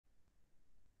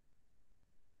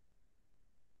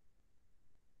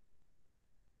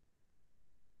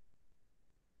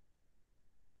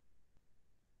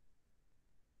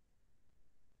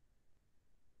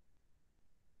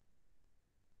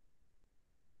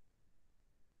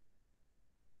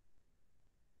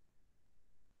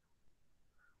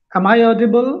Am I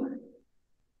audible?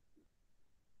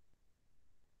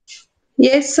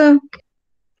 Yes, sir.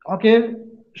 Okay,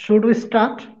 should we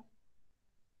start?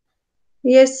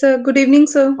 Yes, sir. Good evening,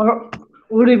 sir. Or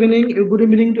good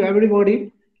evening to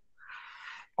everybody.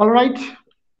 All right,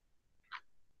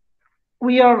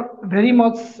 we are very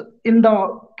much in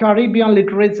the Caribbean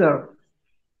literature.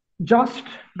 Just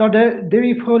the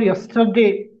day before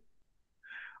yesterday,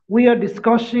 we are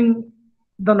discussing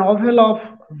the novel of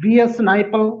V.S.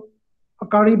 Naipaul, a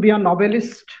Caribbean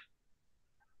novelist,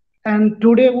 and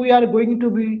today we are going to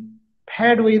be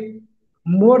fed with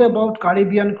more about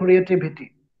Caribbean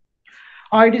creativity.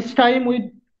 It is time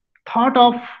we thought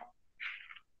of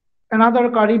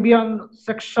another Caribbean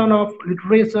section of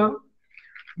literature.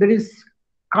 There is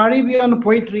Caribbean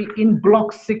poetry in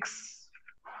Block 6.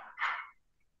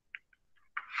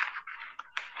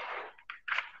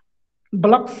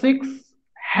 Block 6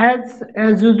 has,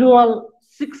 as usual,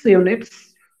 6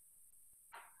 units.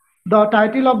 The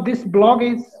title of this blog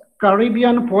is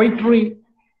Caribbean Poetry,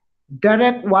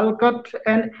 Derek Walcott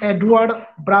and Edward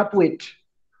Brathwaite.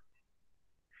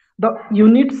 The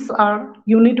units are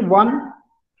Unit 1,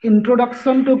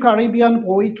 Introduction to Caribbean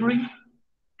Poetry,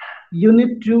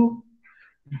 Unit 2,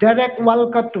 Derek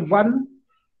Walcott 1,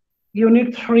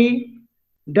 Unit 3,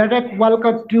 Derek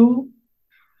Walcott 2,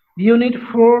 Unit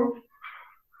 4,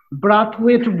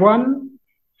 Brathwaite 1,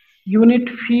 Unit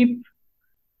 5,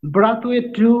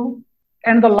 Brathwaite 2,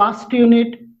 and the last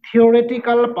unit,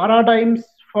 Theoretical Paradigms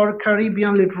for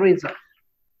Caribbean Literature.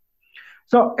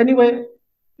 So anyway,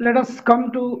 let us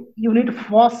come to Unit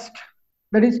first,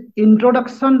 that is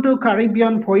Introduction to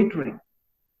Caribbean Poetry.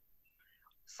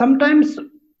 Sometimes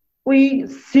we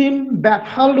seem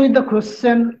baffled with the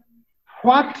question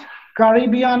what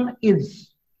Caribbean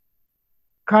is.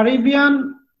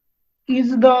 Caribbean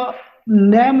is the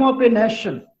name of a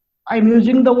nation. I'm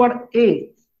using the word a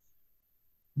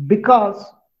because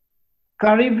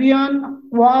Caribbean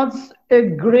was a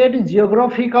great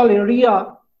geographical area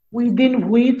within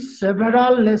which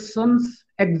several nations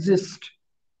exist.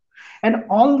 And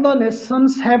all the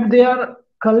nations have their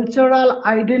cultural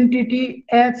identity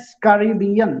as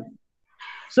Caribbean.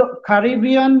 So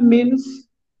Caribbean means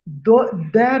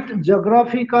that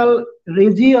geographical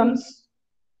regions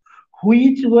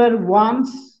which were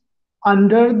once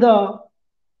under the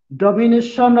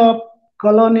domination of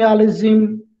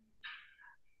colonialism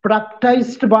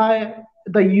practiced by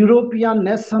the European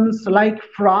nations like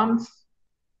France,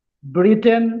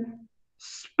 Britain,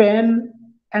 Spain,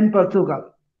 and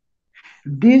Portugal.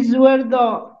 These were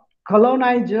the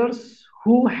colonizers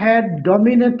who had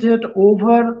dominated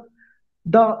over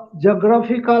the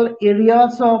geographical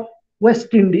areas of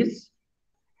West Indies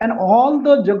and all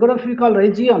the geographical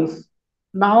regions,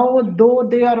 now though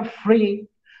they are free,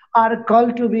 are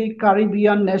called to be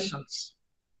Caribbean nations.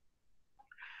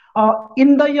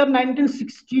 In the year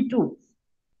 1962,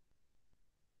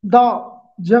 the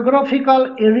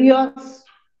geographical areas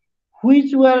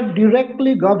which were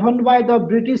directly governed by the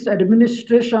British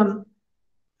administration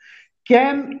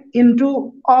came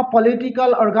into a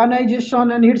political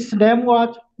organization and its name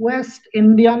was West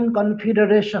Indian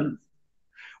Confederation.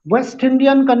 West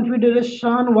Indian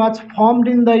Confederation was formed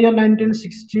in the year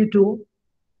 1962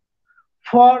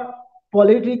 for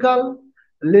political,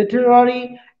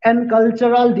 literary, and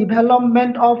cultural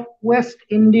development of West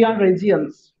Indian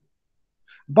regions.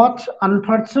 But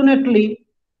unfortunately,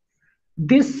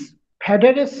 this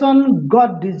federation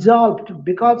got dissolved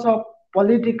because of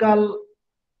political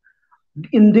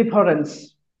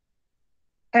indifference.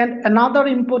 And another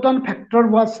important factor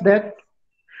was that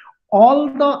all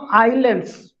the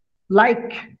islands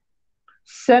like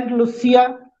Saint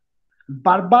Lucia,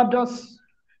 Barbados,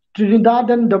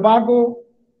 Trinidad and Tobago,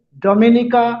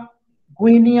 Dominica,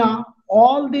 Guinea,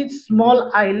 all these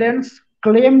small islands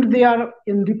claimed their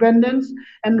independence,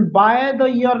 and by the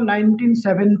year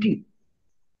 1970,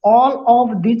 all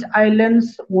of these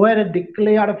islands were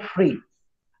declared free.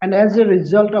 And as a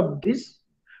result of this,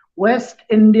 West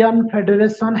Indian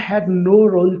Federation had no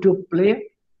role to play.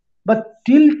 But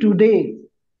till today,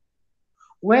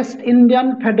 West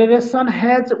Indian Federation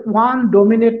has one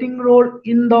dominating role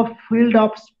in the field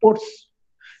of sports.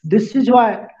 This is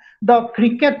why the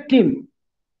cricket team,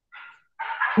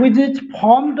 which is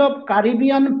formed of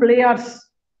Caribbean players,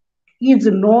 is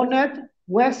known as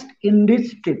West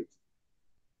Indies team.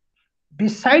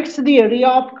 Besides the area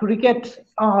of cricket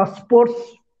sports,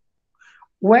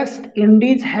 West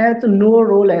Indies has no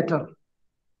role at all.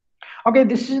 Okay,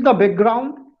 this is the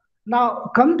background.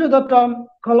 Now come to the term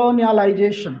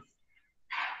colonialization.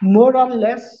 More or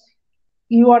less,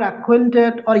 you are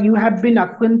acquainted or you have been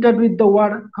acquainted with the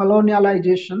word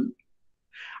colonialization.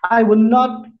 I will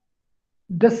not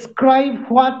describe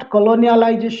what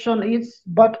colonialization is,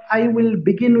 but I will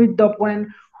begin with the point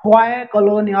why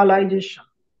colonialization.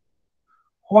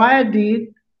 Why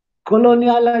did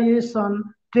colonialization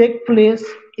take place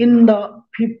in the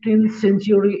 15th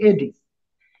century AD?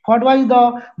 What was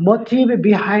the motive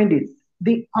behind it?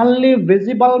 The only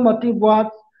visible motive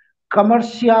was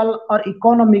commercial or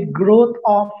economic growth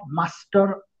of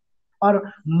master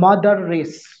or mother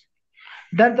race.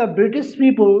 That the British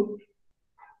people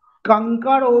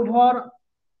conquer over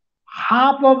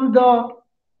half of the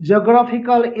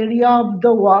geographical area of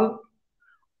the world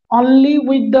only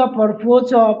with the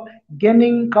purpose of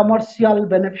gaining commercial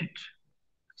benefit.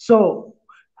 So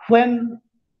when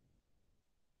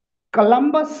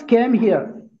Columbus came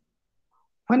here,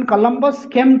 when Columbus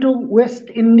came to West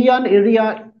Indian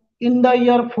area in the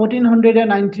year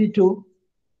 1492,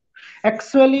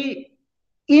 actually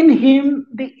in him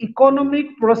the economic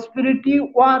prosperity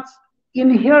was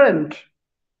inherent,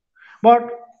 but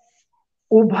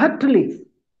overtly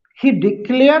he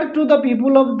declared to the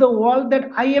people of the world that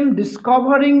I am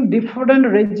discovering different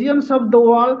regions of the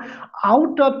world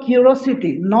out of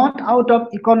curiosity, not out of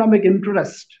economic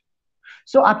interest.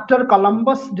 So after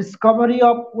Columbus' discovery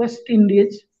of West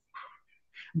Indies,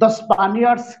 the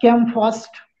Spaniards came first.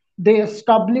 They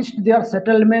established their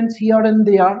settlements here and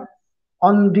there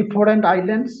on different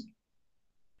islands.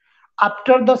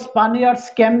 After the Spaniards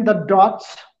came the Dutch,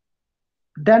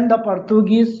 then the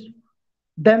Portuguese,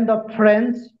 then the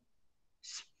French,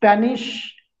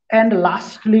 Spanish, and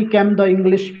lastly came the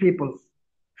English people.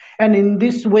 And in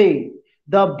this way,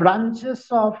 the branches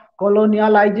of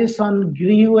colonialization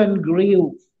grew and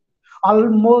grew.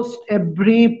 Almost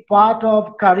every part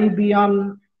of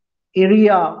Caribbean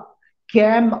area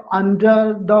came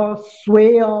under the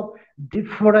sway of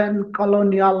different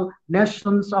colonial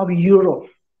nations of Europe.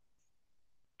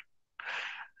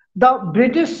 The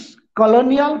British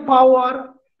colonial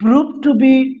power proved to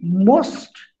be most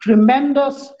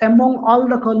tremendous among all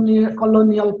the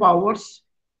colonial powers.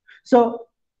 So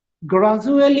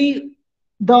gradually,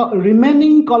 the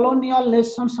remaining colonial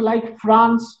nations like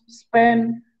France,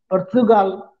 Spain,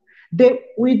 Portugal, they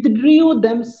withdrew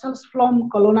themselves from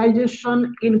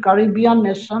colonization in Caribbean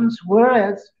nations,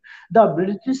 whereas the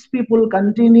British people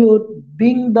continued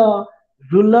being the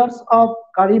rulers of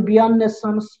Caribbean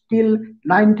nations till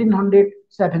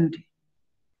 1970.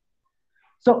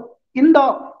 So, in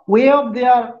the way of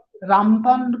their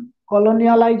rampant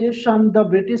colonialization, the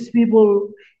British people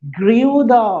grew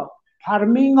the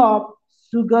farming of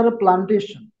sugar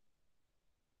plantation.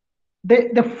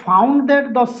 They found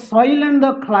that the soil and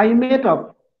the climate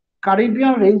of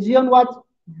Caribbean region was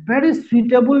very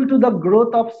suitable to the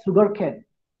growth of sugarcane.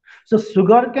 So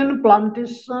sugarcane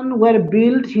plantation were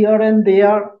built here and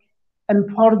there,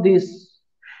 and for this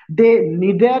they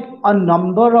needed a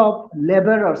number of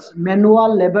laborers,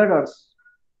 manual laborers.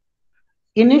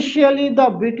 Initially, the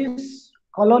British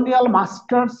colonial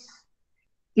masters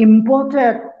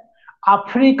imported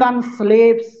African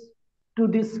slaves to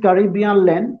this Caribbean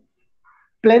land.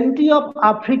 Plenty of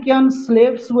African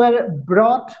slaves were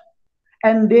brought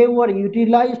and they were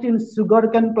utilized in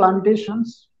sugarcane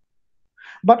plantations.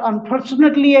 But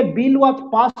unfortunately, a bill was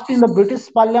passed in the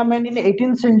British Parliament in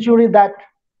 18th century that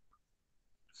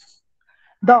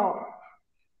the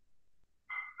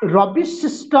rubbish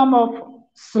system of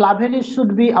slavery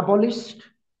should be abolished,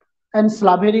 and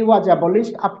slavery was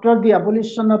abolished. After the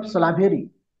abolition of slavery,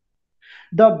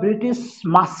 the British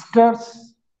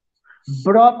masters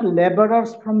brought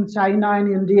laborers from China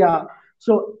and India.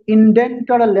 So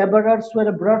indentured laborers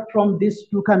were brought from these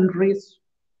two countries.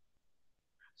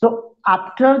 So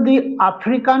after the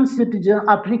African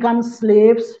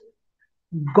slaves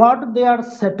got their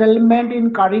settlement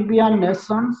in Caribbean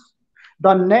nations,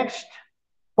 the next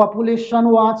population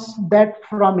was that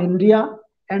from India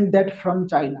and that from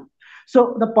China.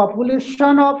 So the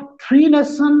population of three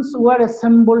nations were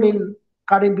assembled in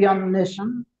Caribbean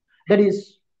nation, that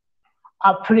is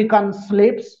African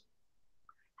slaves,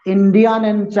 Indian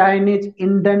and Chinese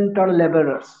indentured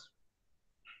laborers.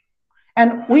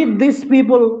 And with these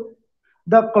people,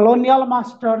 the colonial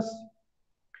masters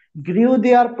grew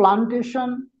their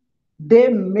plantation. They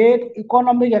made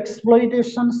economic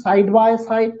exploitation side by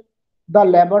side. The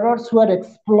laborers were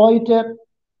exploited,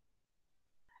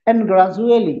 and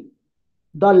gradually,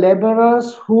 the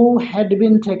laborers who had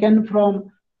been taken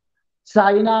from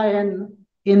China and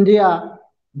India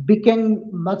became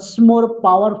much more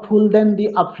powerful than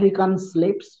the African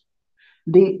slaves.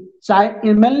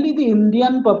 Mainly the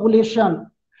Indian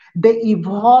population, they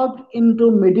evolved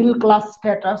into middle class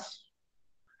status.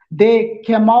 They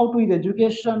came out with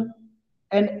education,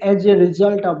 and as a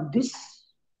result of this,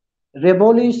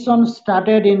 revolution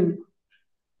started in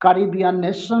Caribbean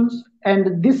nations,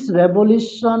 and this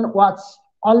revolution was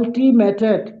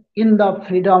ultimated in the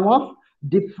freedom of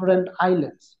different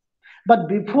islands. But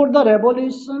before the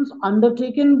revolutions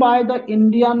undertaken by the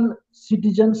Indian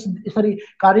citizens, sorry,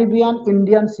 Caribbean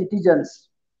Indian citizens,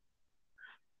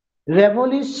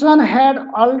 revolution had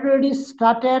already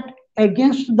started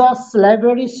against the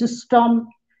slavery system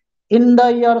in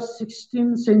the year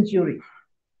 16th century.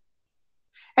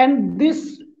 And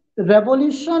this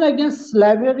revolution against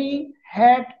slavery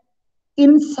had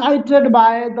incited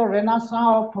by the Renaissance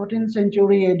of 14th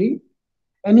century AD.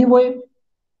 Anyway,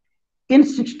 in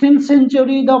 16th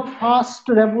century, the first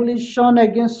revolution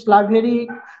against slavery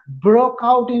broke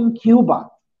out in Cuba.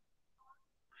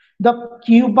 The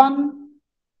Cuban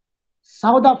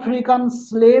South African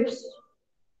slaves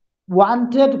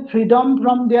wanted freedom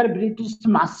from their British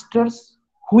masters,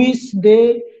 which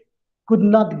they could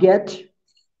not get.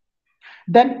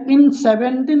 Then in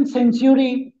 17th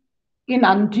century, in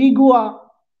Antigua,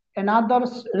 another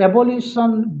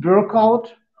revolution broke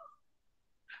out.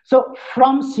 So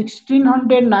from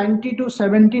 1690 to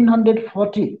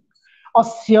 1740, a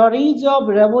series of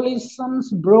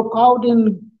revolutions broke out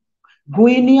in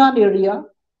Guianan area,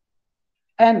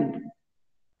 and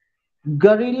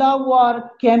guerrilla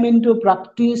war came into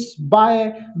practice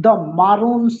by the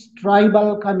Maroons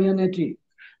tribal community.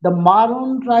 The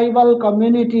Maroon tribal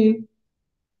community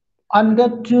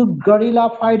undertook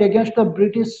guerrilla fight against the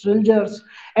British soldiers,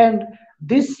 and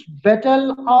this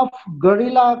battle of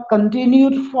guerrilla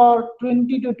continued for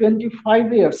 20 to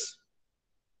 25 years.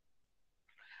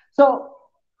 So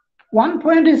one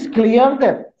point is clear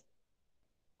that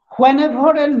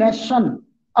whenever a nation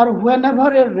or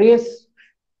whenever a race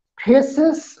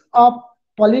faces a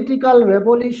political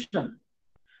revolution,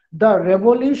 the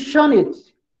revolution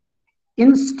is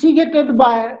instigated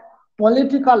by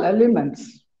political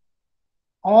elements.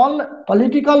 All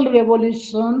political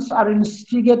revolutions are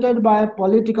instigated by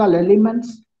political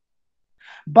elements,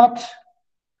 but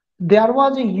there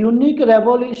was a unique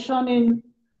revolution in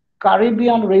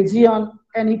Caribbean region,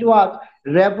 and it was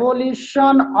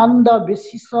revolution on the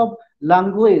basis of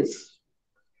language.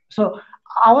 So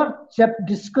our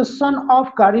discussion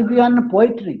of Caribbean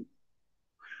poetry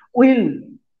will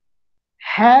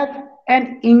have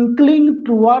an inkling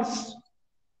towards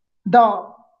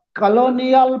the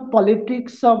colonial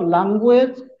politics of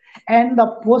language and the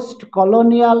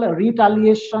post-colonial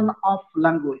retaliation of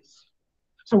language.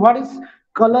 So what is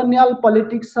colonial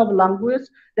politics of language?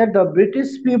 That the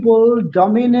British people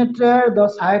dominated the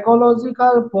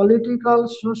psychological, political,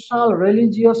 social,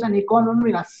 religious, and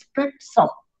economic aspects of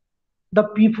the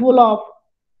people of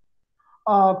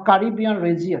Caribbean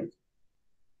region.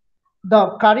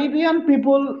 The Caribbean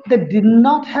people, they did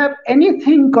not have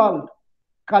anything called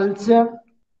culture,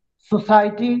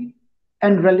 society,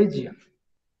 and religion.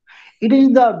 It is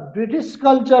the British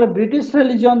culture, British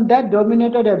religion that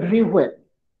dominated everywhere.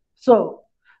 So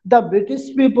the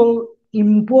British people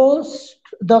imposed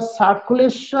the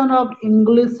circulation of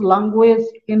English language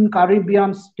in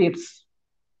Caribbean states.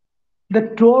 They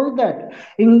told that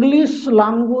English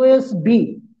language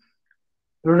be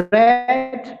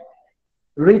read,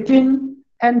 written,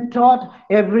 and taught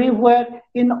everywhere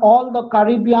in all the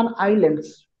Caribbean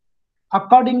islands.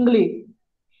 Accordingly,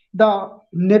 the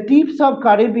natives of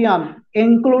Caribbean,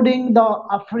 including the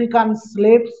African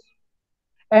slaves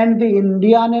and the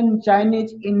Indian and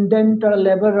Chinese indentured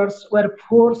laborers, were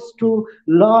forced to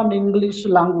learn English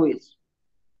language.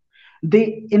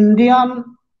 The Indian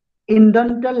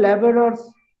indentured laborers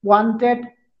wanted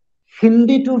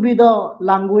Hindi to be the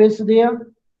language there.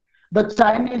 The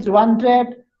Chinese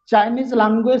wanted Chinese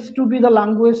language to be the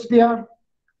language there.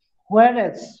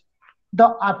 Whereas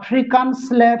the African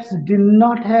slaves did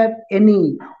not have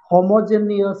any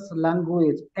homogeneous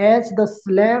language, as the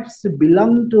slaves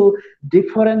belonged to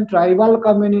different tribal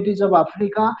communities of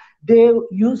Africa. They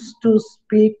used to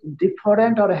speak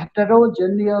different or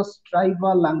heterogeneous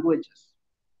tribal languages.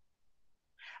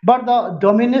 But the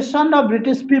domination of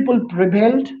British people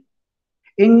prevailed.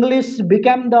 English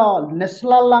became the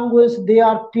national language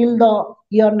there till the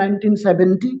year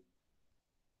 1970.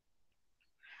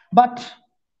 But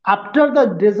after the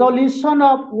dissolution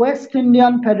of West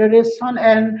Indian Federation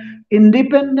and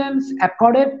independence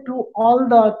accorded to all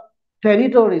the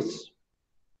territories,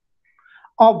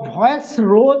 a voice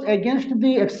rose against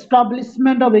the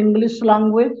establishment of English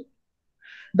language.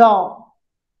 The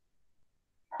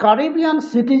Caribbean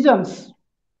citizens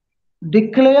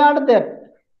declared that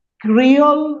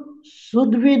Creole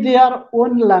should be their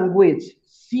own language,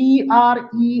 Creole.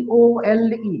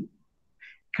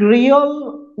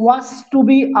 Creole was to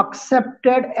be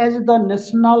accepted as the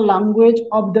national language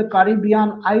of the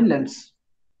Caribbean islands.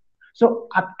 So,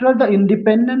 after the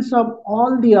independence of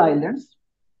all the islands,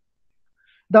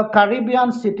 the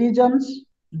Caribbean citizens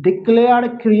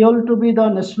declared Creole to be the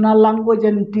national language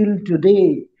until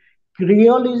today.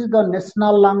 Creole is the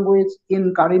national language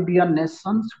in Caribbean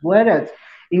nations, whereas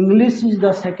English is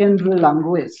the secondary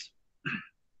language.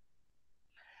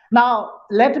 Now,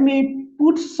 let me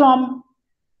put some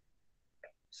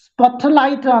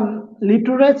spotlight on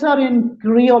literature in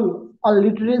Creole or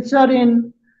literature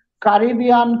in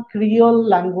Caribbean Creole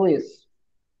language.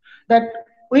 That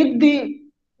with the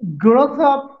growth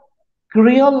of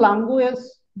Creole language,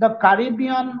 the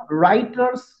Caribbean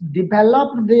writers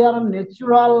developed their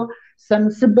natural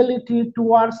sensibility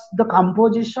towards the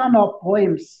composition of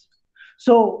poems.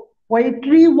 So,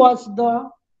 poetry was the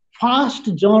first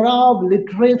genre of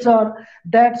literature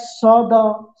that saw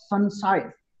the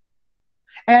sunshine.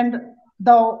 And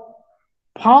the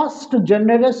first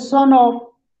generation of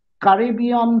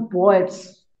Caribbean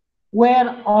poets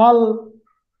were all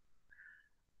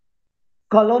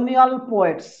colonial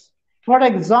poets. For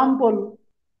example,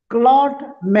 Claude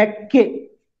McKay.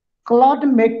 Claude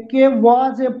McKay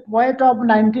was a poet of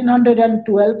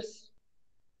 1912,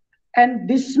 and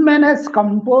this man has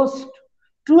composed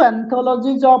two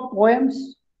anthologies of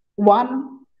poems.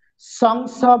 One,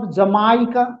 Songs of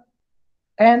Jamaica,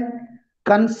 and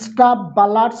Constab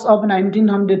Ballads of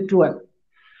 1912.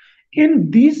 In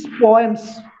these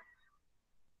poems,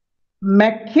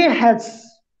 Mackay has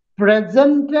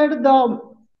presented the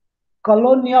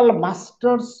colonial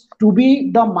masters to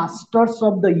be the masters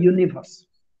of the universe.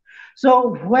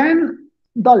 So when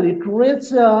the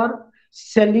literature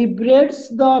celebrates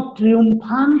the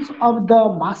triumphance of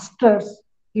the masters,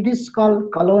 it is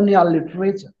called colonial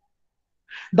literature.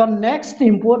 The next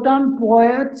important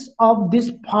poets of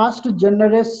this first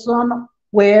generation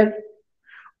were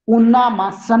Una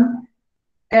Mason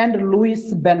and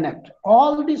Louis Bennett.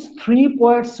 All these three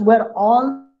poets were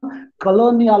all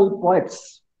colonial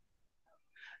poets.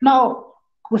 Now,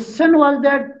 question was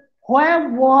that where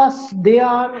was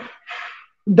there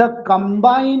the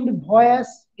combined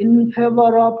voice in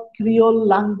favor of Creole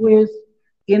language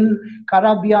in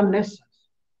Caribbean nations?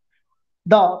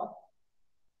 The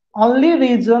only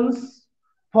reasons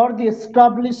for the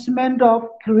establishment of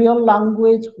Creole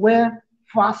language were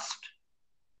first,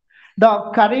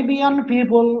 the Caribbean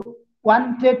people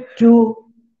wanted to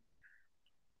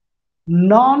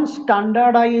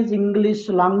non-standardized English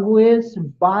language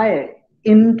by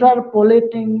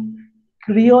interpolating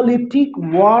Creolitic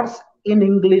words in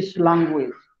English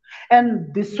language.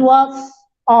 And this was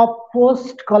a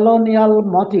post-colonial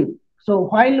motive. So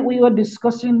while we were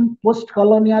discussing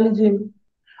post-colonialism,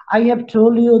 I have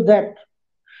told you that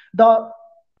the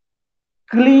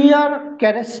clear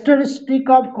characteristic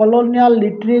of colonial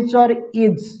literature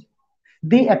is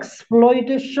the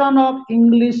exploitation of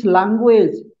English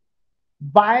language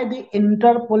by the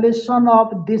interpolation of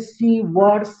Desi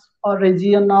words or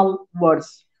regional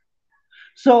words.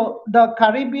 So the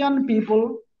Caribbean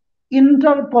people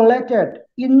interpolated,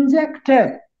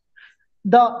 injected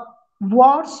the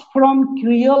words from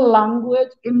Creole language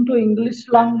into English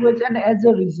language, and as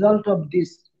a result of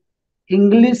this,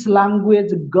 English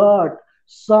language got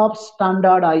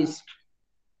sub-standardized.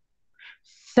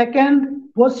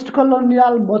 Second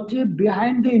post-colonial motive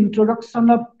behind the introduction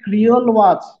of Creole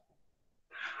was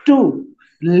to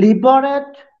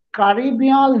liberate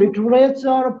Caribbean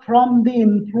literature from the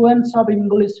influence of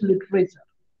English literature.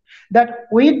 That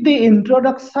with the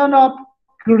introduction of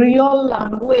Creole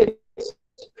language,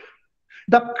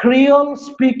 the Creole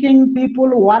speaking people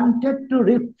wanted to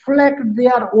reflect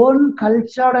their own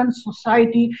culture and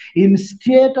society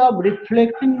instead of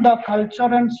reflecting the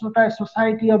culture and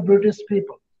society of British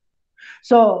people.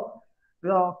 So,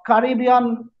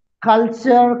 Caribbean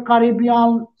culture,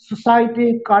 Caribbean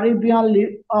society, cultural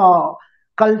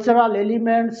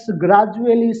elements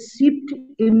gradually shift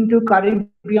into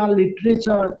Caribbean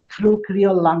literature through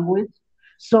Creole language.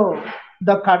 So,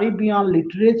 the Caribbean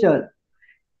literature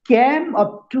came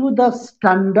up to the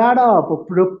standard of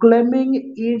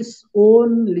proclaiming its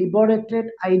own liberated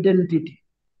identity.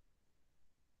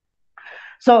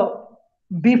 So,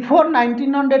 before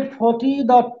 1940,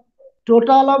 the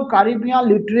total of Caribbean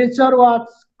literature was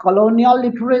colonial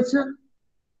literature.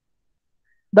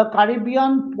 The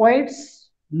Caribbean poets,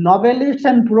 novelists,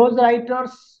 and prose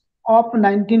writers of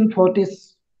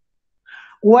 1940s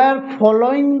were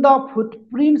following the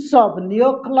footprints of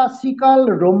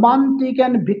neoclassical, romantic,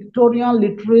 and Victorian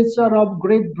literature of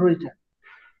Great Britain.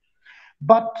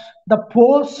 But the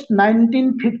post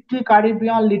 1950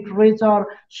 Caribbean literature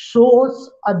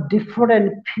shows a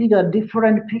different figure,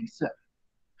 different picture.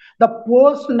 The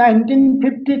post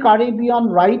 1950 Caribbean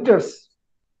writers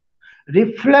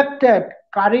reflected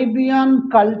Caribbean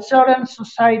culture and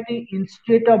society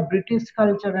instead of British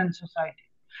culture and society.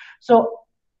 So,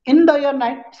 in the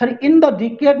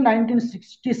decade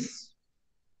 1960s,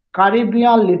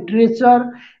 Caribbean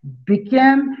literature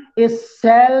became a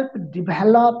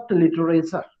self-developed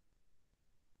literature.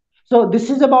 So, this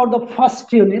is about the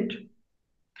first unit.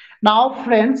 Now,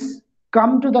 friends,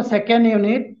 come to the second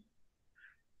unit.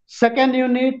 Second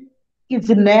unit is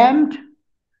named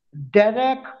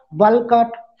Derek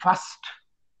Walcott First.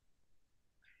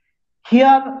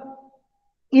 Here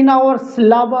in our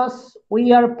syllabus,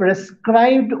 we are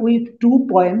prescribed with two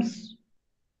poems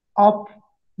of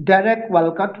Derek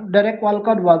Walcott. Derek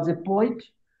Walcott was a poet,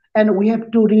 and we have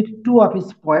to read two of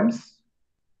his poems.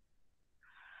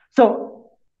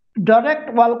 So,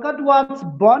 Derek Walcott was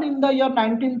born in the year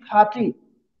 1930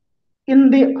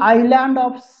 in the island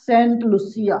of Saint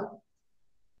Lucia.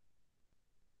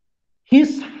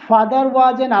 His father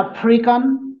was an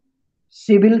African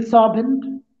civil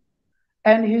servant,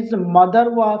 and his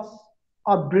mother was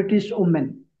a British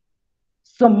woman.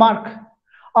 So, mark,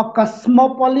 a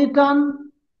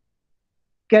cosmopolitan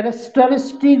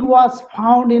characteristic was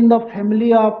found in the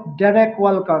family of Derek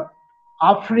Walcott: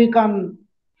 African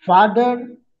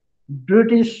father,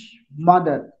 British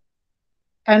mother.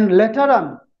 And later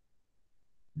on,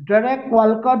 Derek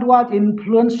Walcott was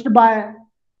influenced by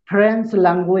French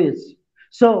language.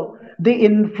 So the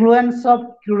influence of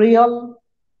Creole,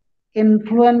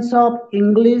 influence of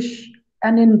English,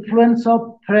 and influence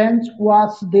of French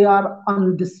was there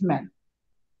on this man.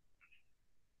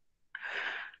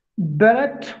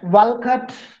 Barrett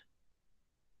Walcott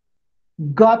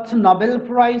got Nobel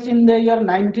Prize in the year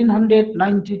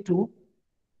 1992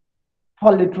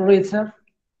 for literature,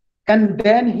 and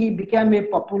then he became a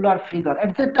popular figure.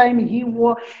 At the time,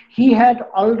 he had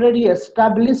already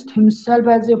established himself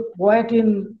as a poet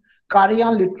in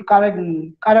Caribbean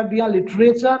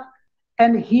literature,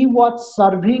 and he was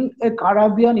serving a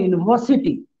Caribbean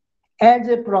university as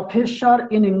a professor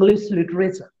in English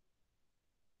literature.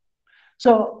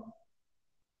 So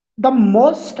the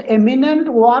most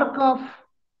eminent work of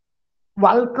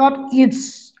Walcott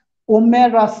is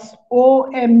Omeros,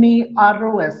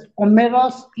 Omeros.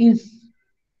 Omeros is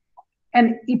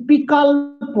an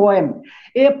epical poem,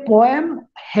 a poem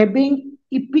having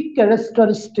epic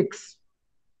characteristics.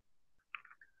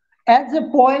 As a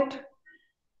poet,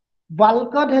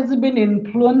 Walcott has been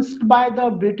influenced by the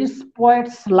British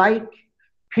poets like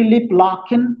Philip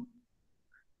Larkin,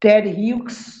 Ted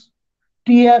Hughes,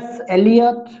 T.S.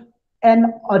 Eliot, and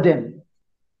Auden.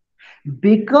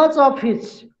 Because of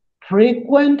his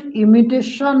frequent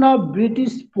imitation of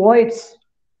British poets,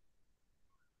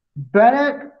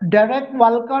 Derek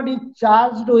Walcott is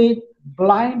charged with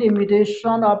blind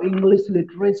imitation of English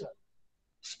literature.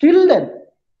 Still then,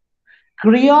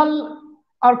 Creole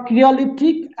or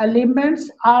Creolitic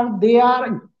elements are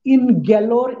there in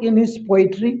galore in his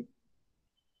poetry.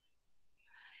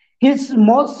 His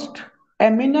most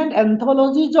eminent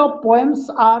anthologies of poems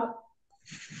are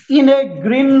In a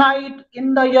Green Night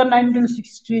in the year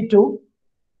 1962,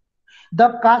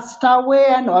 The Castaway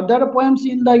and Other Poems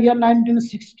in the year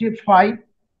 1965,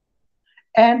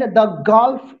 and The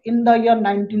Gulf in the year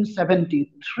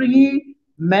 1970. Three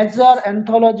major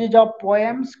anthologies of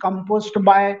poems composed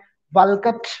by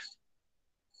Walcott.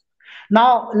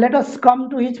 Now, let us come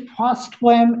to his first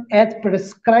poem as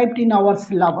prescribed in our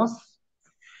syllabus.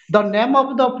 The name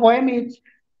of the poem is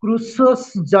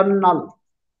Crusoe's Journal.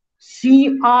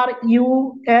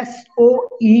 Crusoe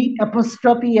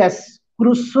apostrophe S.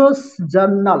 Crusoe's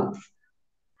Journal.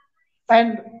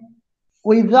 And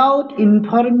without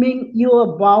informing you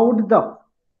about the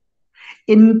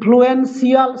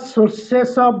influential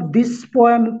sources of this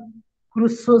poem,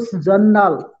 Crusoe's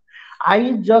Journal,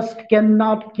 I just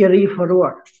cannot carry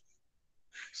forward.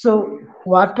 So,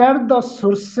 what are the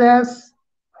sources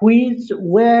which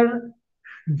were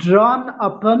drawn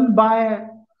upon by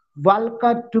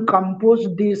Walcott to compose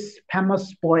this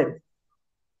famous poem?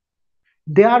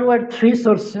 There were three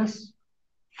sources.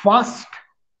 First,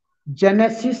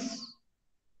 Genesis,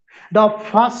 the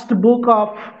first book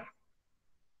of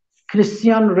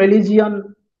Christian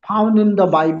religion found in the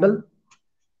Bible.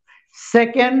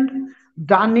 Second,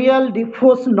 Daniel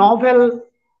Defoe's novel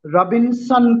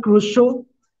Robinson Crusoe.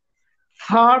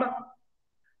 Third,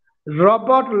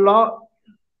 Robert,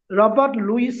 Robert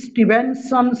Louis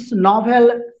Stevenson's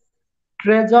novel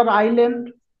Treasure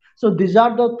Island. So these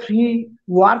are the three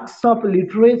works of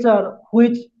literature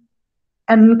which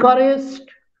encouraged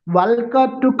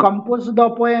Walcott to compose the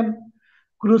poem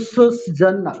Crusoe's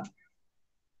Journal.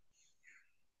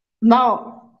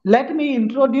 Now, let me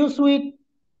introduce with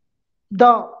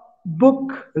the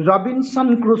book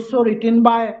Robinson Crusoe, written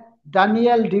by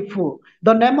Daniel Defoe.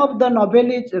 The name of the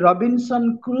novel is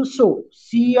Robinson Crusoe,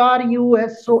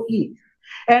 Crusoe.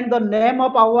 And the name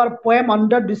of our poem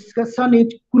under discussion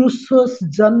is Crusoe's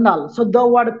Journal. So the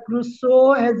word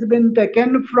Crusoe has been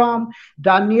taken from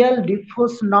Daniel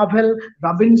Defoe's novel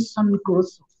Robinson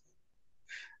Crusoe.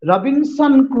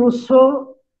 Robinson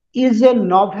Crusoe is a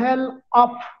novel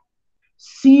of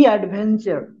sea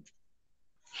adventure.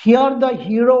 Here, the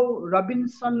hero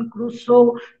Robinson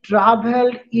Crusoe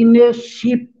traveled in a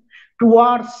ship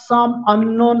towards some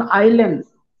unknown island.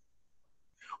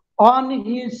 On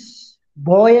his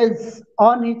voyage,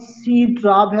 on his sea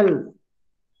travel,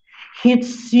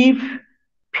 his ship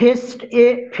faced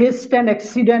an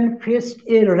accident, faced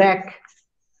a wreck.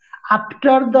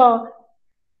 After the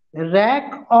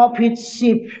wreck of his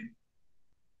ship,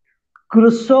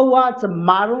 Crusoe was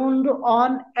marooned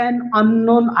on an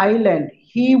unknown island.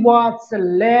 He was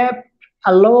left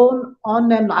alone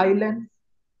on an island.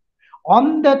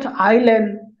 On that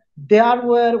island, there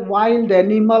were wild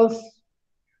animals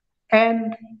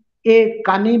and a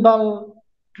cannibal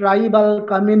tribal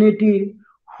community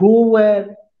who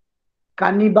were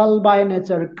cannibal by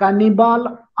nature.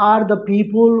 Cannibal are the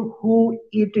people who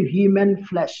eat human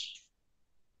flesh.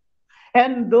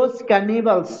 And those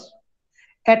cannibals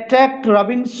attacked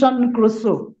Robinson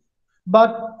Crusoe.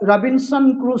 But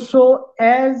Robinson Crusoe,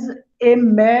 as a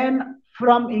man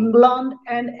from England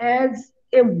and as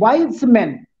a wise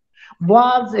man,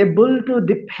 was able to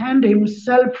defend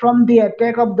himself from the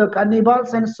attack of the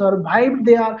cannibals and survived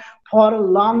there for a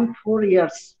long 4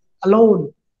 years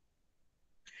alone.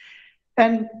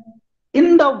 And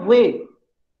in the way,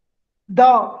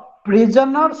 the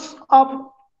prisoners of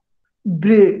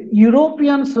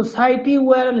European society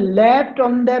were left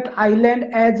on that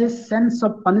island as a sense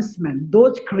of punishment.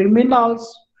 Those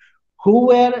criminals who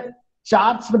were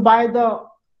charged by the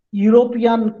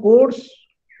European courts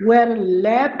were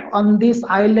left on this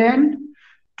island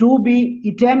to be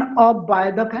eaten up by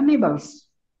the cannibals.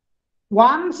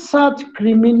 One such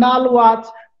criminal was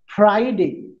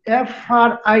Friday,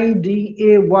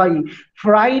 Friday.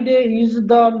 Friday is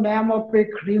the name of a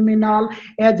criminal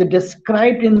as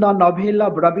described in the novel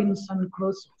of Robinson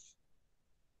Crusoe.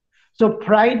 So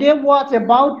Friday was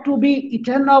about to be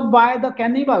eaten up by the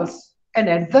cannibals, and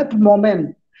at that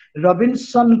moment,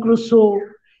 Robinson Crusoe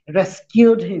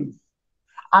rescued him.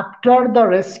 After the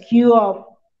rescue of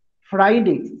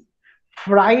Friday,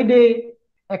 Friday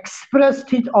expressed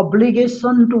his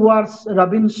obligation towards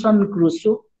Robinson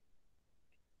Crusoe.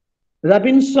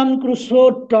 Robinson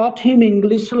Crusoe taught him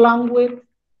English language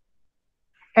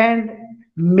and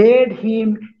made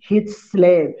him his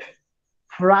slave.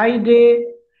 Friday,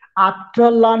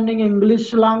 after learning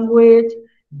English language,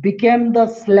 became the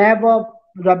slave of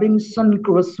Robinson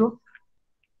Crusoe.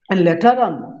 And later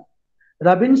on,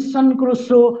 Robinson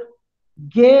Crusoe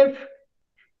gave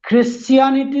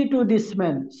Christianity to this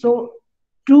man. So,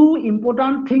 two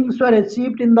important things were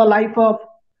achieved in the life of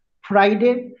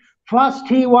Friday. First,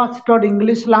 he was taught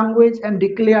English language and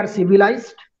declared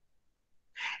civilized.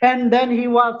 And then he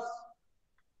was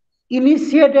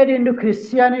initiated into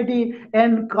Christianity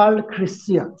and called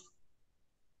Christian.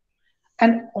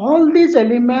 And all these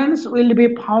elements will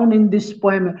be found in this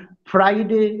poem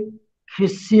Friday,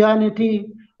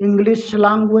 Christianity, English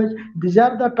language. These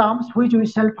are the terms which we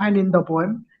shall find in the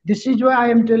poem. This is why I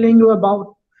am telling you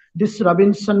about this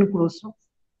Robinson Crusoe.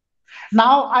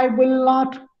 Now I will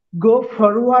not go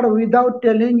forward without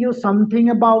telling you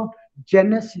something about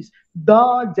Genesis,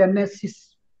 the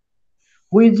Genesis,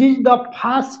 which is the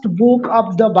first book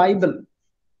of the Bible.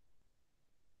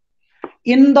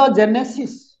 In the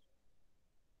Genesis,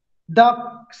 the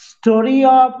story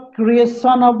of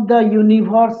creation of the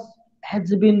universe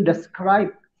has been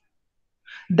described.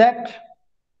 That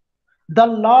the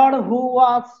Lord who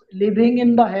was living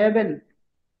in the heaven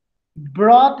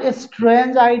brought a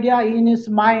strange idea in his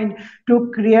mind to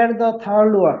create the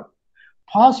third world.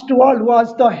 First world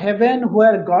was the heaven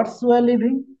where gods were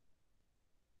living.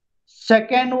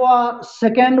 Second world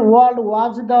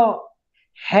was the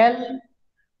hell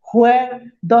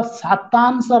where the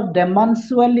satans or demons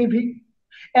were living.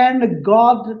 And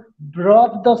God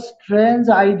brought the strange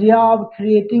idea of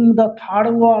creating the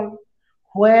third world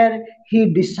where he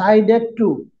decided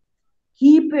to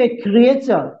keep a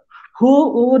creature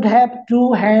who would have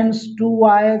two hands, two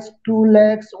eyes, two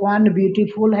legs, one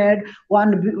beautiful head,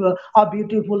 a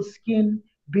beautiful skin,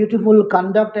 beautiful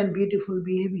conduct, and beautiful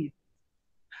behavior.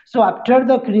 So after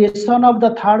the creation of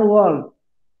the third world,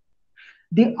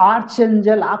 the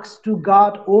archangel asks to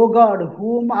God, "Oh God,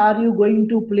 whom are you going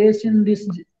to place in this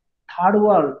third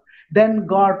world?" Then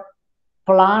God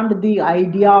planned the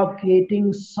idea of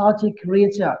creating such a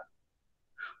creature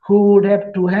who would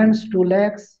have two hands, two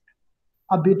legs,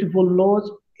 a beautiful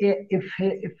nose, a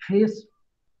face.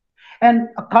 And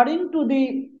according to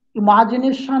the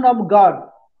imagination of God,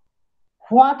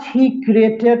 what he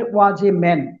created was a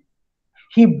man.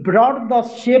 He brought the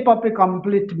shape of a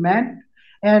complete man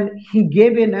and he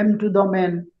gave a name to the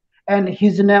man, and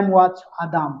his name was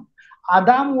Adam.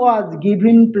 Adam was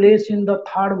given place in the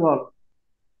third world,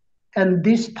 and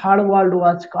this third world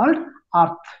was called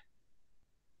earth.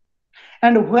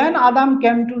 And when Adam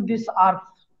came to this earth,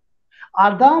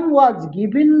 Adam was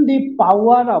given the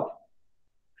power of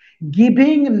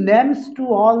giving names to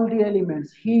all the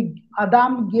elements.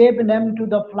 Adam gave name to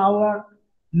the flower,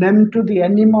 name to the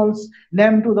animals,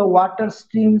 name to the water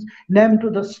streams, name to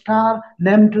the star,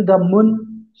 name to the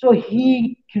moon. So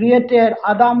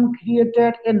Adam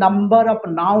created a number of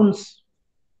nouns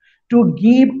to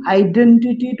give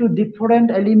identity to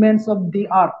different elements of the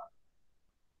earth.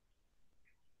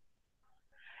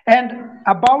 And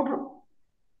about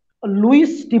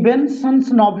Louis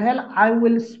Stevenson's novel, I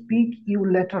will speak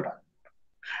you later on.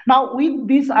 Now, with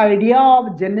this idea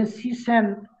of Genesis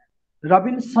and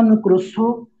Robinson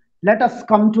Crusoe, let us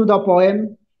come to the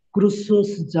poem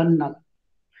Crusoe's Journal.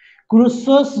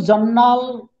 Crusoe's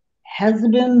Journal has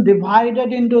been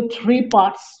divided into three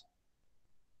parts.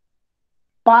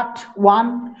 Part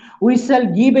 1, we shall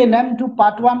give a name to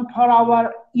part 1 for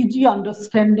our easy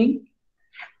understanding.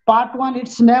 Part 1,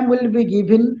 its name will be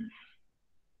given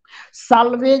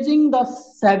Salvaging the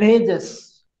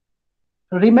Savages.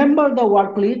 Remember the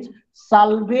word, please.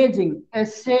 Salvaging,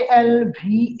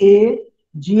 Salvaging.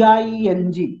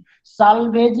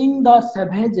 Salvaging the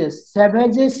savages.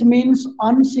 Savages means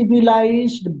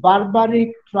uncivilized,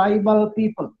 barbaric, tribal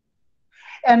people.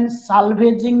 And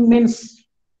salvaging means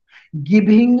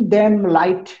giving them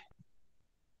light,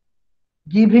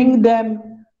 giving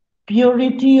them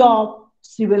purity of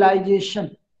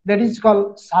civilization. That is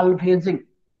called salvaging.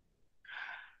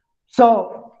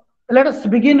 So let us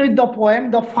begin with the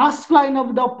poem. The first line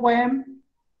of the poem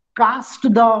cast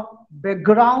the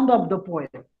background of the poem.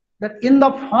 That in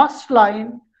the first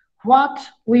line, what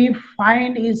we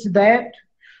find is that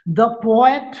the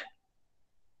poet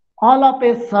all of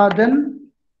a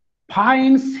sudden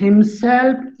finds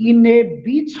himself in a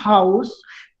beach house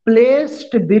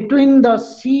placed between the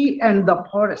sea and the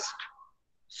forest.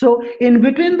 So, in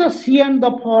between the sea and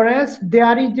the forest,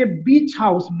 there is a beach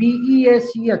house,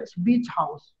 BEACH, beach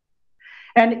house.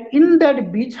 And in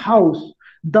that beach house,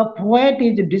 the poet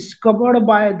is discovered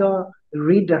by the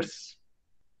readers.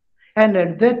 And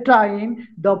at that time,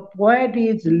 the poet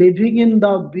is living in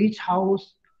the beach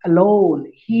house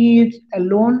alone. He is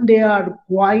alone there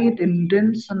quite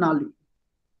intentionally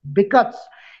because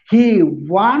he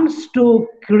wants to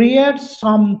create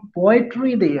some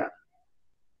poetry there.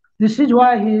 This is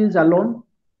why he is alone.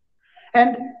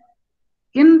 And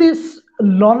in this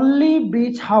lonely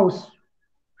beach house,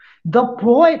 the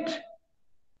poet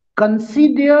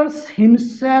considers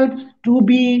himself to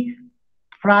be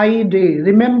Friday.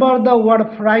 Remember the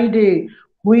word Friday,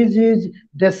 which is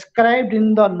described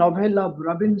in the novel of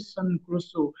Robinson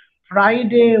Crusoe.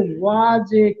 Friday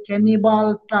was a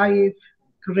cannibal type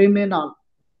criminal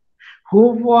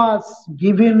who was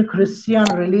given Christian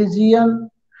religion,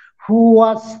 who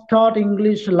was taught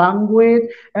English language,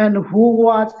 and who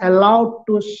was allowed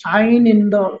to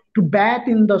to bathe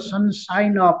in the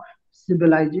sunshine of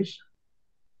civilization.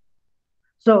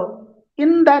 So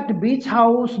in that beach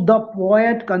house, the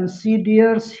poet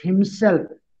considers himself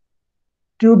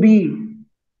to be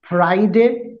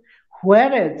Friday,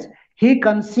 whereas he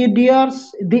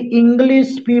considers the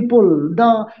English people,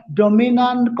 the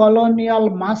dominant colonial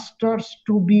masters,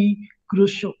 to be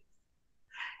Crusoe.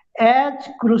 As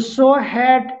Crusoe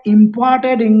had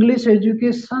imparted English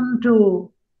education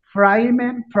to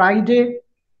Friday,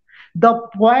 the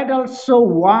poet also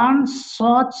wants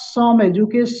such some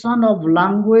education of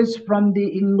language from the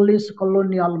English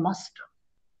colonial master.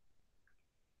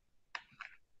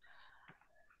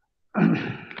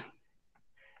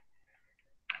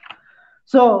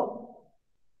 So,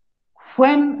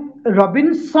 when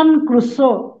Robinson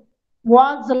Crusoe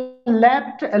was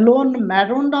left alone,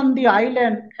 marooned on the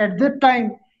island, at that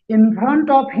time, in front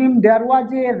of him there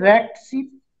was a wrecked ship.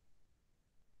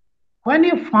 When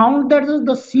he found that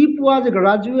the ship was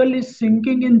gradually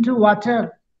sinking into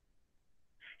water,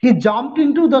 he jumped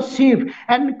into the ship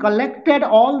and collected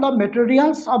all the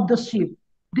materials of the ship.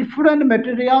 Different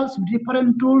materials,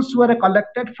 different tools were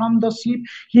collected from the ship.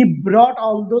 He brought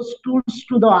all those tools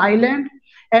to the island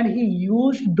and he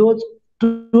used those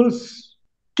tools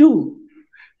to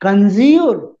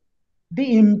conjure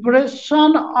the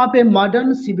impression of a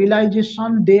modern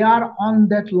civilization there on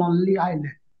that lonely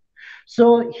island.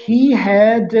 So he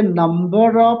had a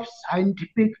number of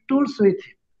scientific tools with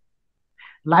him,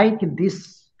 like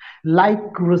this,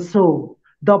 like Rousseau,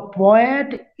 the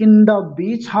poet in the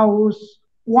beach house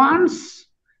wants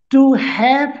to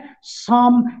have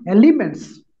some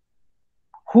elements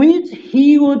which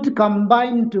he would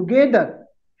combine together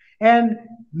and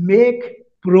make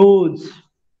prose.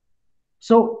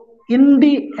 So, in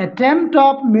the attempt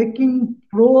of making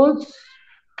prose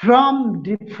from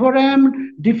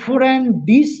different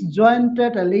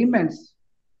disjointed elements,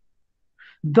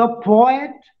 the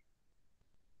poet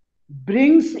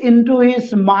brings into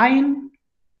his mind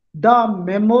the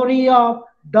memory of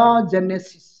the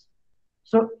Genesis.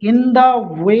 So, in the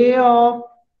way of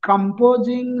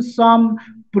composing some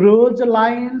prose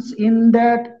lines in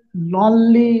that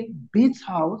lonely beach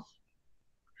house,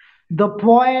 the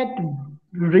poet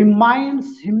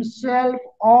reminds himself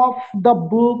of the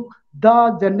book,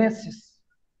 the Genesis.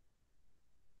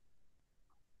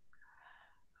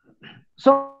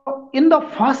 So, in the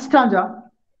first stanza,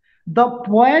 the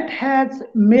poet has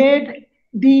made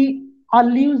the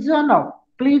allusion of,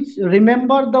 please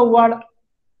remember the word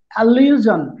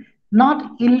allusion,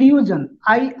 not illusion.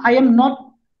 I am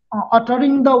not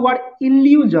uttering the word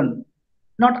illusion,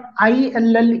 not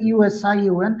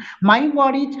Illusion. My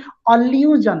word is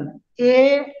allusion,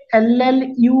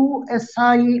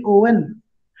 Allusion.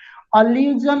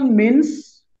 Allusion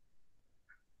means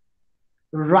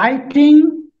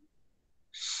writing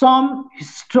some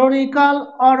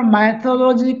historical or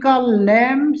mythological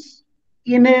names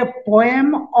in a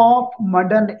poem of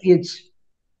modern age.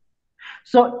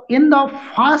 So, in the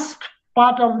first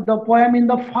part of the poem, in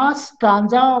the first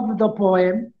stanza of the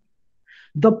poem,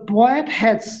 the poet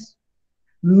has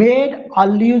made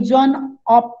allusion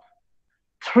of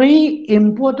three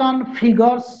important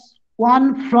figures,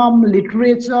 one from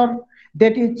literature,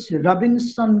 that is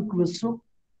Robinson Crusoe,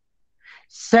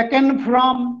 second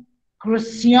from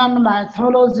Christian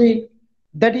mythology,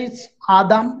 that is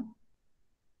Adam,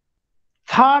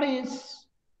 third is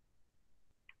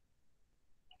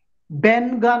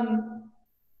Ben Gunn,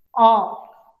 a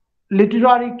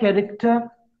literary character,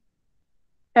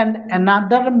 and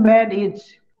another man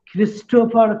is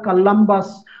Christopher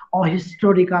Columbus, a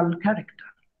historical character.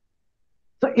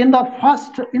 So in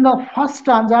the first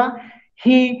stanza,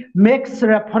 he makes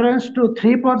reference to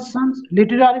three persons: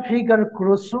 literary figure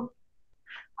Crusoe.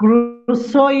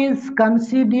 Crusoe is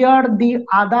considered the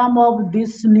Adam of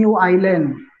this new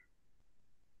island.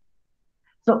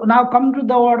 So now come to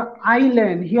the word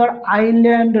island. Here,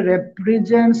 island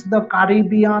represents the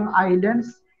Caribbean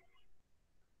islands,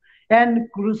 and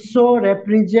Crusoe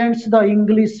represents the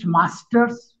English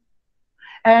masters,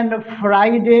 and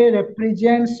Friday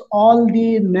represents all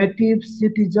the native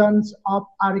citizens of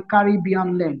our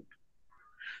Caribbean land.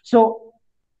 So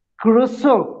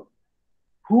Crusoe,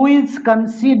 who is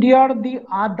considered the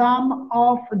Adam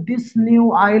of this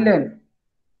new island,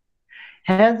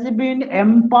 has been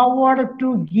empowered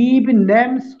to give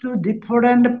names to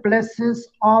different places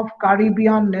of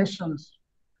Caribbean nations.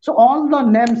 So all the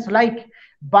names like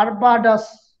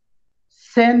Barbados,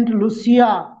 Saint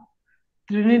Lucia,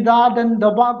 Trinidad and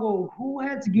Tobago, who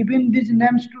has given these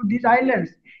names to these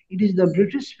islands? It is the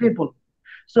British people.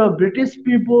 So British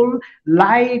people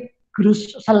like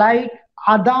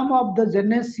Adam of the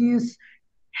Genesis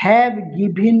have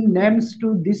given names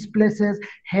to these places,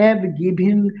 have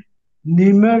given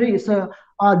numerous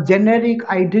generic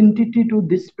identity to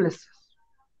these places.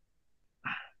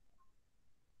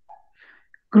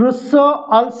 Crusoe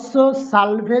also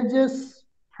salvages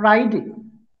Friday,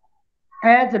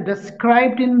 as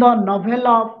described in the novel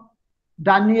of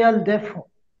Daniel Defoe.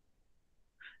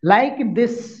 Like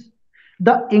this,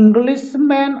 the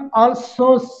Englishman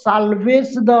also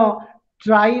salvages the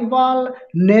tribal,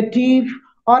 native,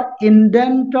 or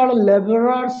indentured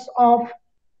laborers of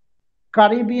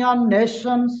Caribbean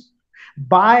nations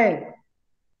by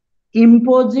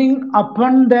imposing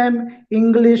upon them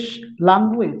English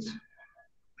language.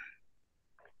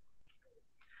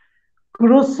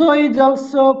 Crusoe is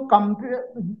also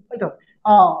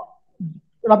uh,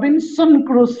 Robinson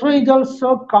Crusoe is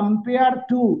also compared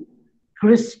to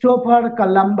Christopher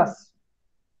Columbus.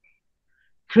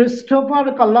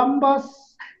 Christopher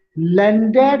Columbus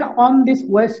landed on this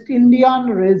West Indian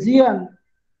region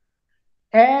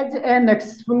as an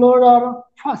explorer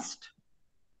first.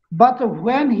 But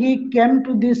when he came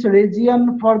to this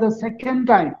region for the second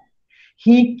time,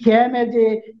 he came as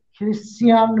a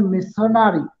Christian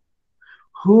missionary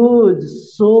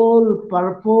whose sole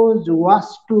purpose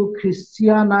was to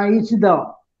Christianize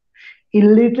the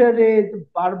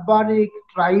illiterate barbaric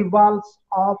tribals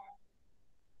of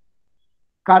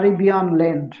Caribbean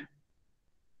land.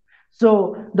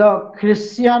 So the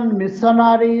Christian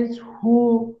missionaries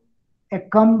who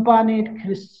accompanied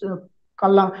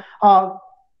uh,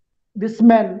 this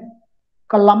man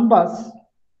Columbus,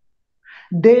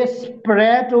 they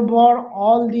spread over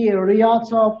all the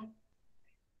areas of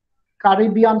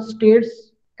Caribbean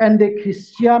states and they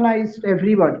Christianized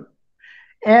everybody.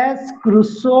 As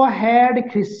Crusoe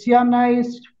had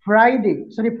Christianized Friday,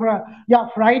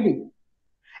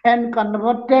 and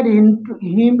converted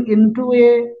him into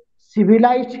a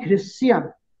civilized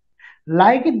Christian.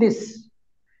 Like this,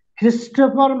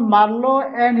 Christopher Marlowe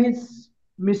and his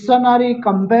missionary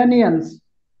companions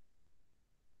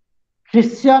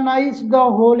Christianized the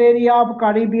whole area of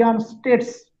Caribbean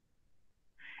states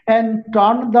and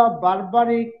turned the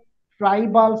barbaric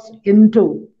tribals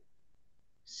into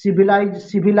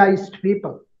civilized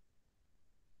people.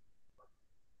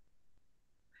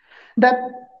 That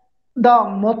the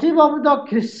motive of the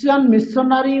Christian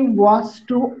missionary was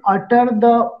to utter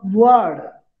the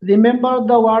word. Remember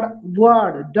the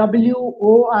word,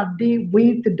 W-O-R-D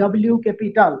with W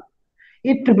capital.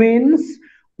 It means,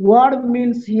 word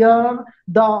means here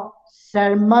the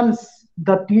sermons,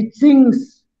 the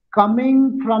teachings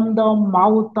coming from the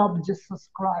mouth of Jesus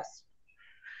Christ.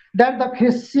 That the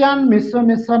Christian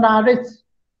missionaries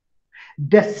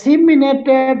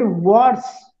disseminated words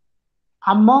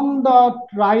among the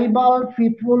tribal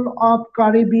people of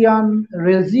Caribbean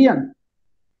region,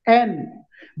 and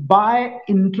by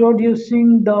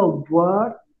introducing the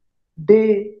word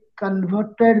they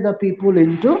converted the people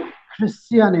into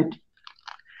Christianity.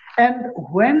 And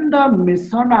when the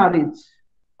missionaries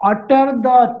utter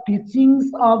the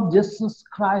teachings of Jesus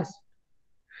Christ,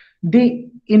 the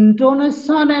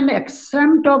intonation and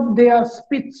accent of their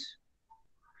speech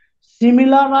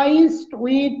similarized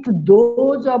with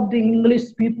those of the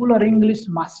English people or English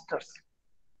masters.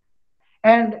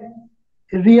 And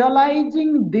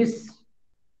realizing this,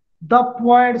 the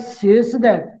poet says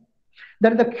that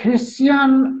the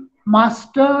Christian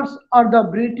masters or the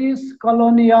British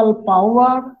colonial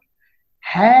power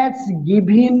has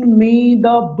given me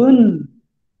the boon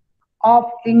of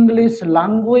English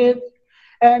language,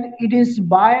 and it is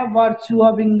by virtue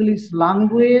of English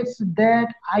language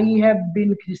that I have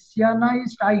been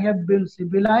Christianized, I have been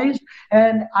civilized,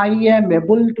 and I am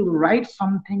able to write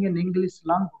something in English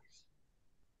language.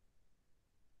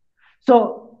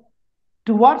 So,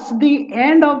 towards the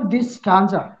end of this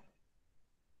stanza,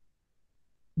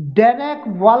 Derek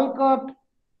Walcott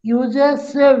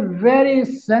uses a very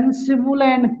sensible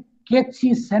and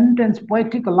catchy sentence,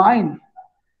 poetic line.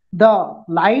 The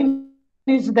line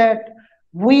is that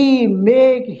we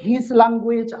make his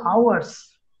language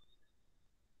ours.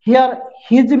 Here,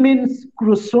 his means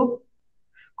Crusoe.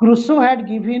 Crusoe had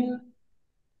given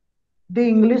the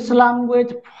English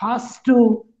language first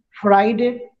to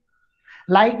Friday.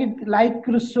 Like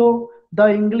Crusoe, the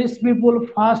English people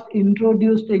first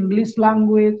introduced English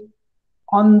language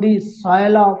on the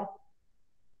soil of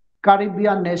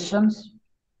Caribbean nations.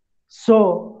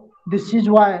 So this is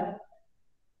why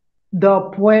the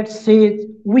poet says,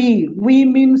 we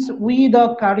means we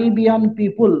the Caribbean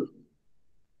people,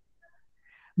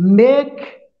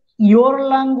 make your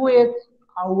language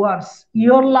ours.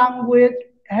 Your language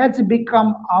has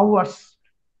become ours.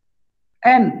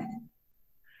 And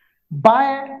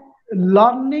by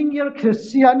learning your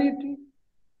Christianity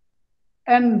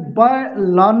and by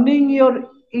learning your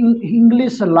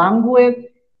English language,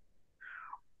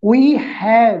 we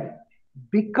have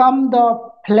become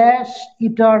the flesh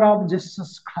eater of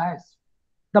Jesus Christ.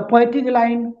 The poetic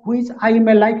line which I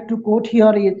may like to quote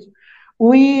here is,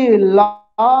 we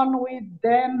learn with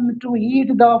them to eat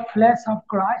the flesh of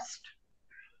Christ.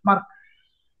 Mark,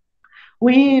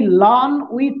 we learn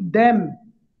with them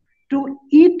to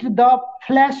eat the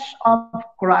flesh of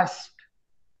Christ.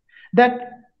 That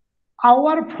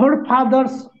our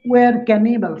forefathers were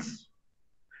cannibals.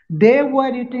 They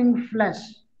were eating flesh.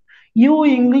 You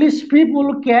English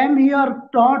people came here,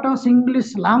 taught us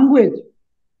English language,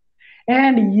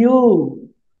 and you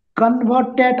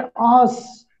converted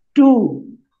us to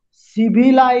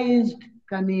civilized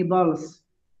cannibals.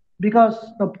 Because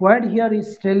the poet here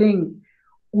is telling,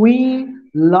 we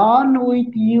learn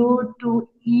with you to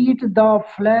eat the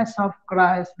flesh of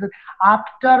Christ.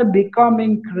 After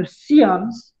becoming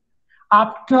Christians,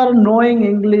 after knowing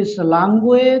English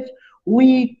language,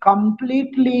 we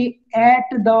completely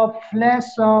ate the flesh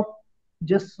of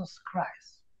Jesus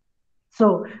Christ.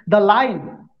 So the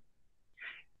line,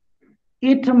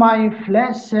 eat my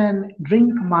flesh and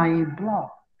drink my blood.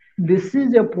 This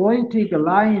is a poetic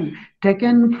line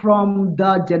taken from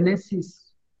the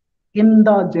Genesis. In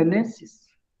the Genesis,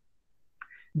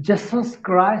 Jesus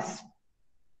Christ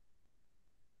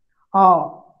uh,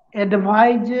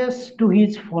 advises to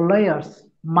his followers,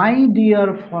 my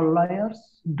dear followers,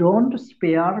 don't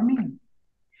spare me.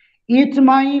 Eat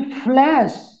my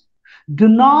flesh. Do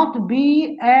not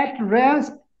be at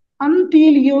rest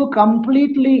until you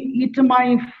completely eat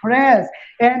my flesh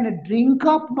and drink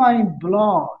up my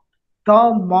blood.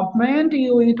 The moment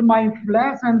you eat my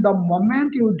flesh and the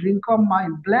moment you drink of my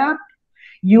blood,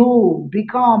 you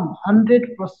become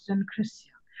 100%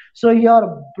 Christian. So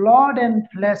your blood and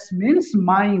flesh means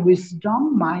my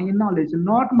wisdom, my knowledge,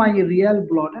 not my real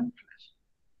blood and flesh.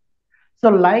 So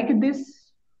like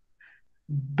this,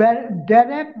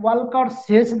 Derek Walker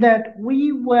says that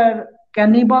we were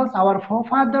cannibals, our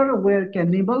forefathers were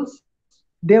cannibals,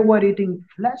 they were eating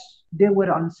flesh, they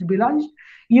were uncivilized.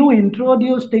 You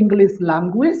introduced English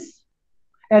language,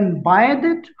 and by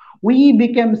that we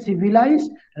became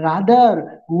civilized.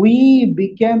 Rather, we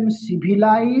became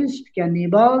civilized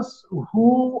cannibals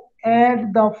who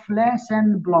ate the flesh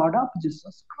and blood of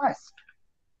Jesus Christ.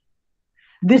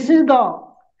 This is the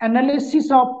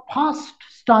analysis of first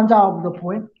stanza of the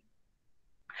poem.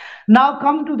 Now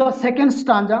come to the second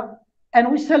stanza,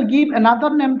 and we shall give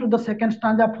another name to the second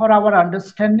stanza for our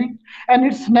understanding, and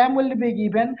its name will be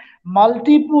given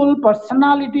Multiple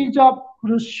Personalities of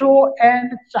Crusoe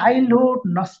and Childhood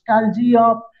Nostalgia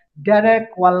of Derek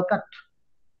Walcott.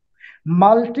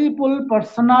 Multiple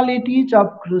Personalities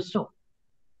of Crusoe.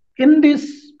 In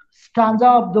this stanza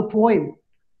of the poem,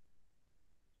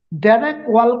 Derek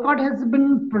Walcott has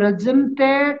been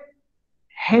presented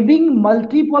having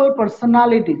multiple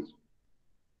personalities.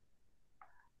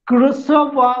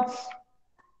 Crusoe was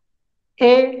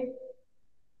a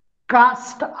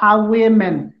cast away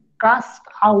man. Cast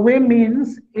away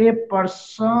means a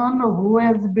person who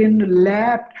has been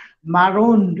left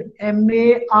marooned,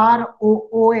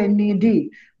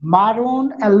 Marooned,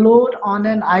 marooned alone on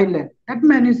an island. That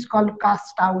man is called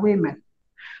cast away man.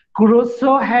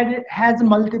 Crusoe has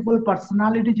multiple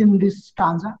personalities in this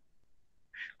stanza.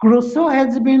 Crusoe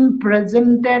has been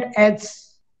presented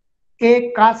as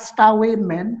a castaway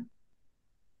man,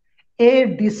 a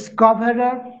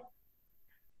discoverer,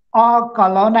 a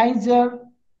colonizer,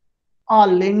 a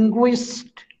linguist,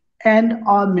 and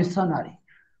a missionary.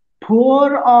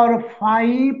 Four or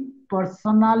five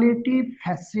personality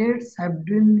facets have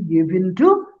been given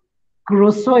to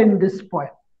Crusoe in this poem.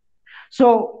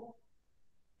 So,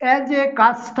 as a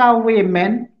castaway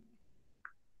man,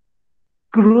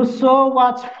 Crusoe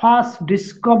was first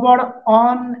discovered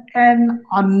on an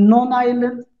unknown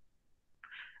island.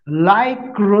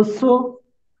 Like Crusoe,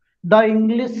 the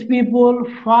English people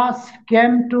first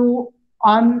came to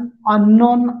an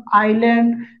unknown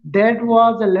island that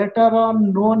was later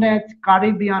on known as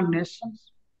Caribbean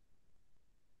nations.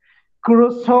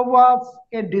 Crusoe was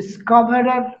a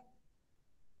discoverer.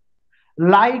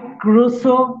 Like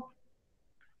Crusoe,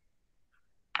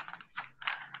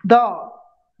 the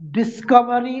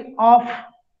discovery of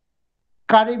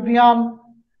Caribbean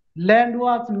land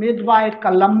was made by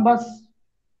Columbus.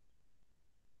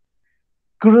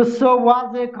 Crusoe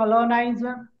was a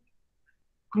colonizer.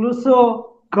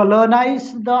 Crusoe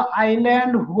colonized the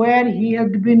island where he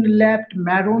had been left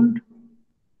marooned.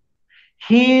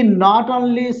 He not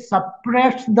only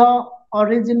suppressed the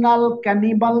original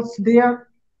cannibals there,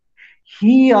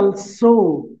 he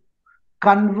also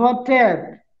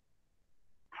converted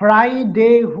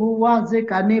Friday, who was a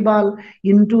cannibal,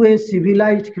 into a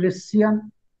civilized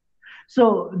Christian.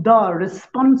 So the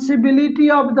responsibility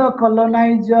of the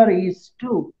colonizer is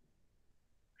to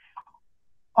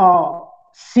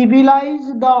civilize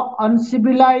the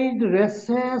uncivilized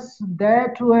races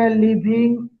that were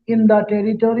living in the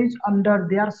territories under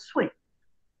their sway.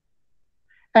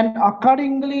 And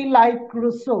accordingly, like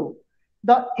Crusoe,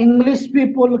 the English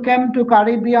people came to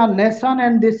Caribbean nation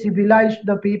and they civilized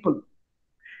the people.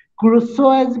 Crusoe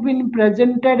has been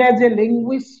presented as a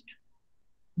linguist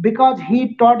because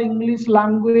he taught English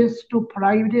language to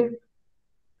Friday.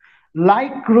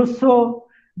 Like Crusoe,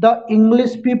 the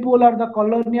English people or the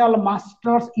colonial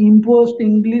masters imposed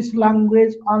English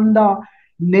language on the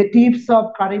natives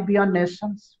of Caribbean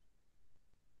nations.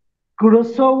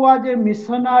 Crusoe was a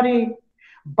missionary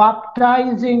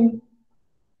baptizing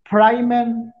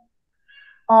freemen,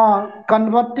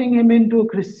 converting him into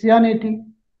Christianity.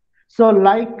 So,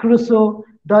 like Crusoe,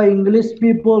 the English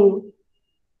people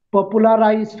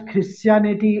popularized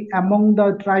Christianity among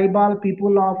the tribal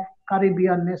people of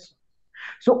Caribbean nations.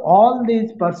 So all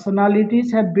these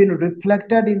personalities have been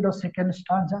reflected in the second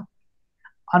stanza.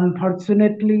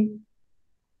 Unfortunately,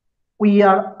 we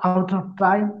are out of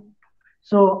time,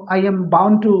 so I am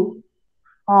bound to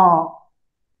uh,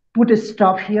 put a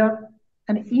stop here.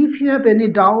 And if you have any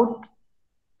doubt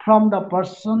from the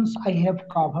persons I have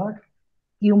covered,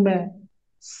 you may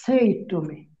say it to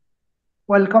me.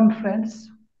 Welcome, friends.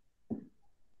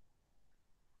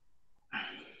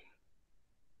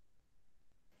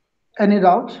 Any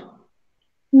doubt?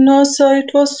 No, sir,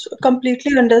 it was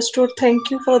completely understood.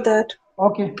 Thank you for that.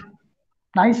 Okay,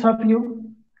 nice of you.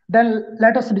 Then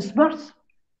let us disperse.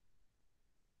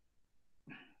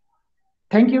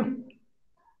 Thank you.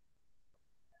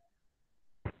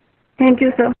 Thank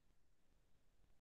you, sir.